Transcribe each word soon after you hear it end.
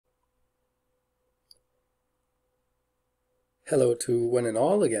Hello to one and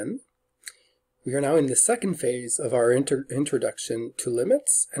all again. We are now in the second phase of our introduction to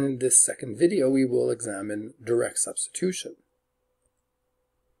limits, and in this second video we will examine direct substitution.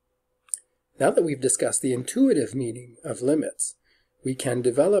 Now that we've discussed the intuitive meaning of limits, we can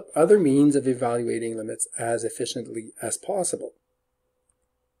develop other means of evaluating limits as efficiently as possible.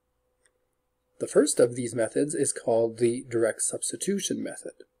 The first of these methods is called the direct substitution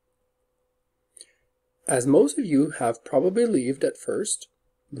method. As most of you have probably believed at first,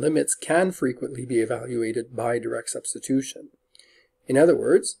 limits can frequently be evaluated by direct substitution. In other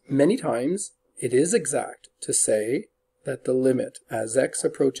words, many times it is exact to say that the limit as x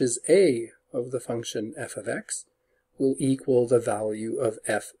approaches a of the function f of x will equal the value of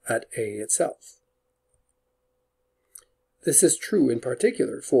f at a itself. This is true in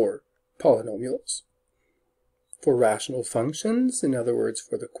particular for polynomials. For rational functions, in other words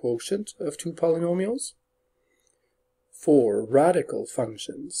for the quotient of two polynomials. For radical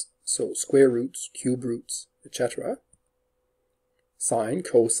functions, so square roots, cube roots, etc. Sine,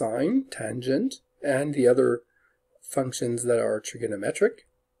 cosine, tangent, and the other functions that are trigonometric.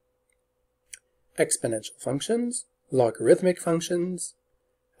 Exponential functions, logarithmic functions,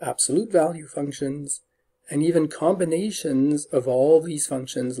 absolute value functions, and even combinations of all these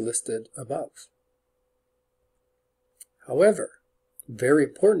functions listed above. However, very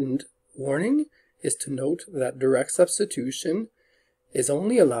important warning is to note that direct substitution is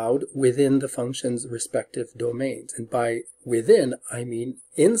only allowed within the function's respective domains. And by within, I mean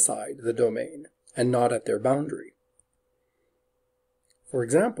inside the domain and not at their boundary. For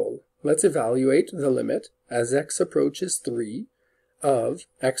example, let's evaluate the limit as x approaches 3 of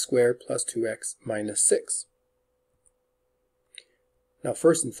x squared plus 2x minus 6. Now,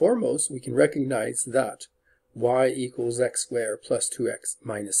 first and foremost, we can recognize that y equals x squared plus 2x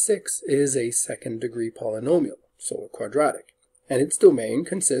minus 6 is a second-degree polynomial, so a quadratic, and its domain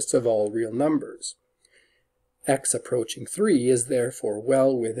consists of all real numbers. X approaching 3 is therefore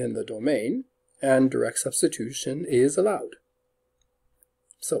well within the domain, and direct substitution is allowed.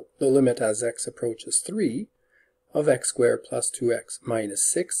 So, the limit as x approaches 3 of x squared plus 2x minus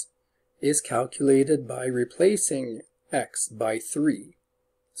 6 is calculated by replacing x by 3.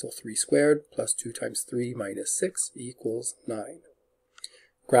 So 3 squared plus 2 times 3 minus 6 equals 9.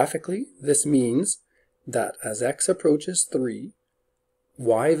 Graphically, this means that as x approaches 3,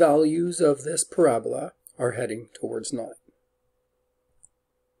 y values of this parabola are heading towards 9.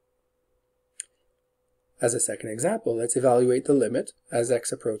 As a second example, let's evaluate the limit as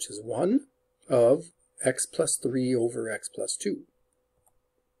x approaches 1 of x plus 3 over x plus 2.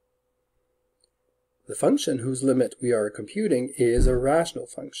 The function whose limit we are computing is a rational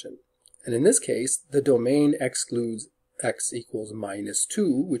function, and in this case the domain excludes x equals minus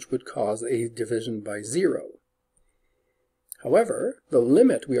 2, which would cause a division by 0. However, the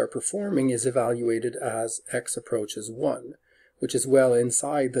limit we are performing is evaluated as x approaches 1, which is well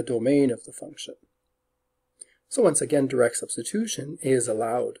inside the domain of the function. So once again, direct substitution is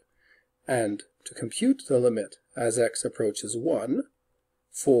allowed, and to compute the limit as x approaches 1,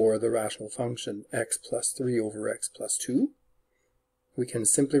 for the rational function x plus 3 over x plus 2, we can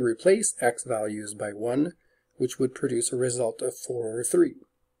simply replace x values by 1, which would produce a result of 4 over 3.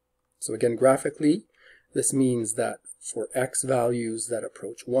 So again, graphically, this means that for x values that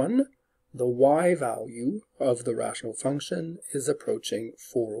approach 1, the y value of the rational function is approaching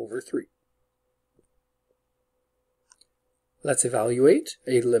 4 over 3. Let's evaluate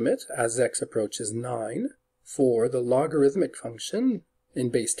a limit as x approaches 9 for the logarithmic function in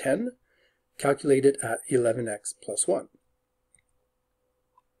base 10, calculated at 11x plus 1.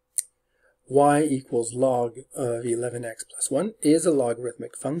 Y equals log of 11x plus 1 is a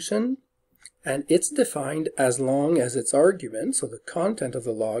logarithmic function, and it's defined as long as its argument, so the content of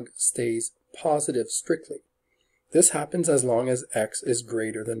the log, stays positive strictly. This happens as long as x is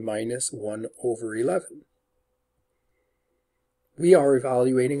greater than minus 1 over 11. We are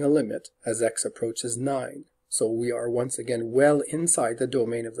evaluating a limit as x approaches 9. So we are once again well inside the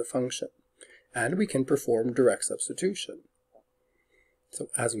domain of the function, and we can perform direct substitution. So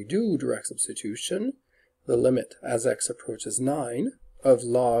as we do direct substitution, the limit as x approaches 9 of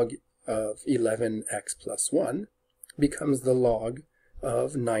log of 11x plus 1 becomes the log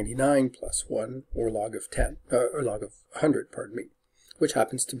of 99 plus 1, or log of 10, or log of 100, pardon me, which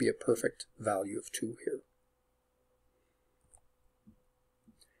happens to be a perfect value of 2 here.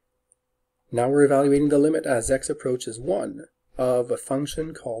 Now we're evaluating the limit as x approaches 1 of a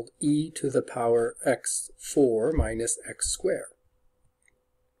function called e to the power x4 minus x squared.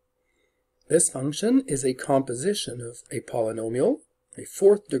 This function is a composition of a polynomial, a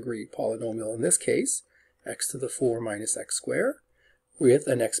fourth degree polynomial in this case, x to the 4 minus x squared, with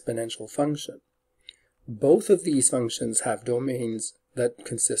an exponential function. Both of these functions have domains that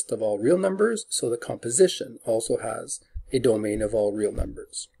consist of all real numbers, so the composition also has a domain of all real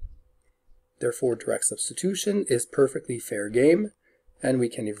numbers. Therefore, direct substitution is perfectly fair game, and we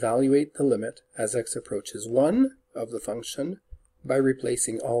can evaluate the limit as x approaches 1 of the function by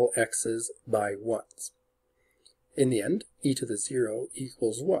replacing all x's by 1's. In the end, e to the 0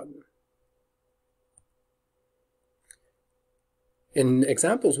 equals 1. In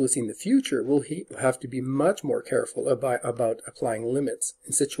examples we'll see in the future, we'll have to be much more careful about applying limits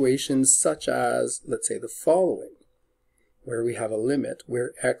in situations such as, let's say, the following, where we have a limit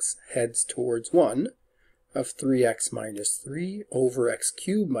where x heads towards 1 of 3x minus 3 over x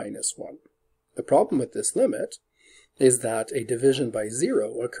cubed minus 1. The problem with this limit is that a division by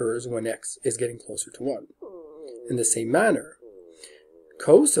 0 occurs when x is getting closer to 1. In the same manner,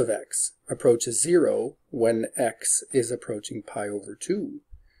 cos of x approaches 0 when x is approaching pi over 2.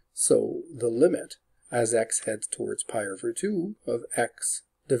 So the limit as x heads towards pi over 2 of x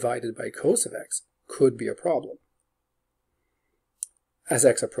divided by cos of x could be a problem. As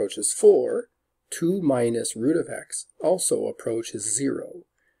x approaches 4, 2 minus root of x also approaches 0.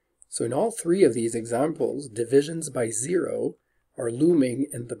 So in all three of these examples, divisions by 0 are looming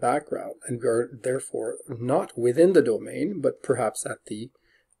in the background and are therefore not within the domain, but perhaps at the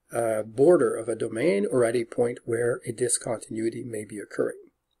border of a domain or at a point where a discontinuity may be occurring.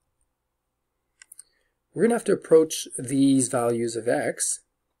 We're going to have to approach these values of x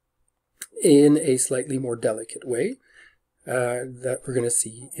in a slightly more delicate way that we're going to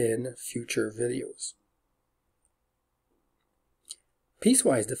see in future videos.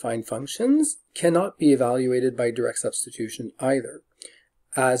 Piecewise defined functions cannot be evaluated by direct substitution either,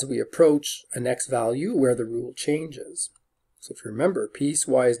 as we approach an x value where the rule changes. So if you remember,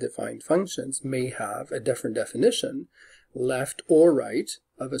 piecewise defined functions may have a different definition, left or right,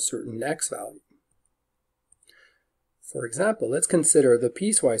 of a certain x value. For example, let's consider the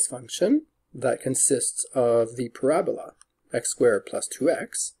piecewise function that consists of the parabola x squared plus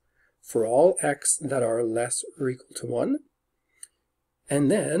 2x for all x that are less or equal to 1, and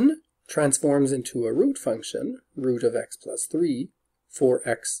then transforms into a root function, root of x plus 3, for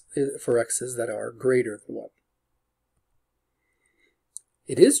x's that are greater than 1.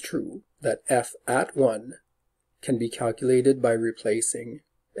 It is true that f at 1 can be calculated by replacing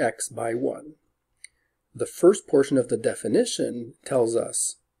x by 1. The first portion of the definition tells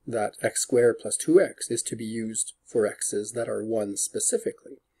us that x squared plus 2x is to be used for x's that are 1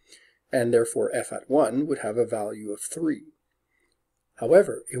 specifically, and therefore f at 1 would have a value of 3.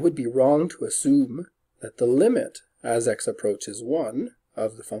 However, it would be wrong to assume that the limit as x approaches 1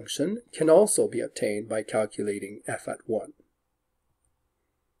 of the function can also be obtained by calculating f at 1.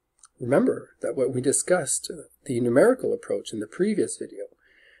 Remember that what we discussed, the numerical approach in the previous video,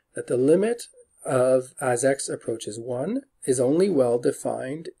 that the limit of as x approaches 1 is only well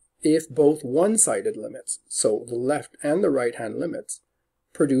defined if both one-sided limits, so the left and the right-hand limits,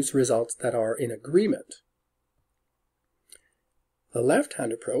 produce results that are in agreement. The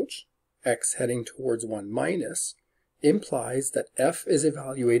left-hand approach, x heading towards 1 minus, implies that f is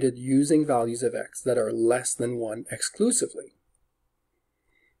evaluated using values of x that are less than 1 exclusively.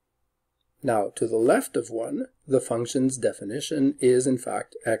 Now, to the left of 1, the function's definition is in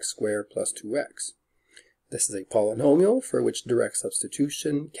fact x squared plus 2x. This is a polynomial for which direct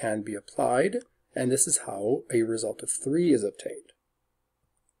substitution can be applied, and this is how a result of 3 is obtained.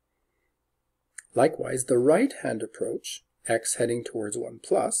 Likewise, the right-hand approach, x heading towards 1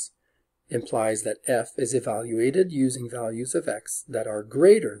 plus, implies that f is evaluated using values of x that are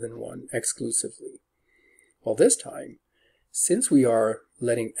greater than 1 exclusively. Well, this time, since we are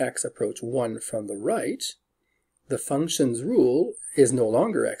letting x approach 1 from the right, the function's rule is no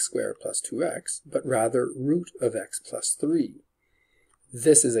longer x squared plus 2x, but rather root of x plus 3.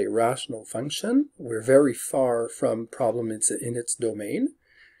 This is a rational function. We're very far from problem in its domain.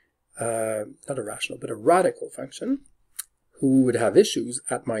 Not a rational, but a radical function, who would have issues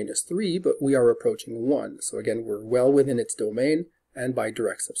at minus 3, but we are approaching 1. So again, we're well within its domain, and by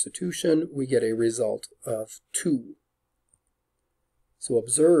direct substitution, we get a result of 2. So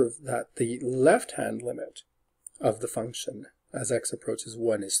observe that the left-hand limit of the function as x approaches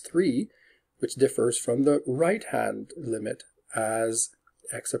 1 is 3, which differs from the right-hand limit as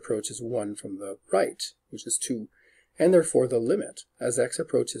x approaches 1 from the right, which is 2. And therefore the limit as x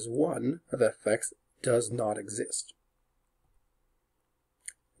approaches 1 of fx does not exist.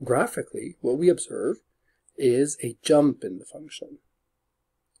 Graphically, what we observe is a jump in the function.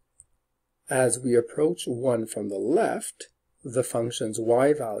 As we approach 1 from the left, the function's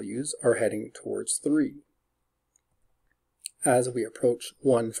y values are heading towards 3. as we approach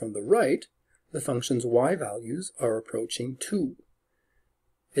 1 from the right, the function's y values are approaching 2.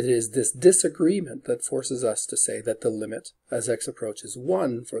 It is this disagreement that forces us to say that the limit as x approaches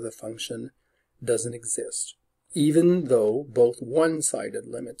 1 for the function doesn't exist, even though both one-sided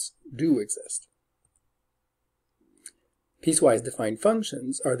limits do exist. Piecewise defined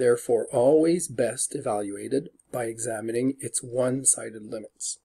functions are therefore always best evaluated by examining its one-sided limits.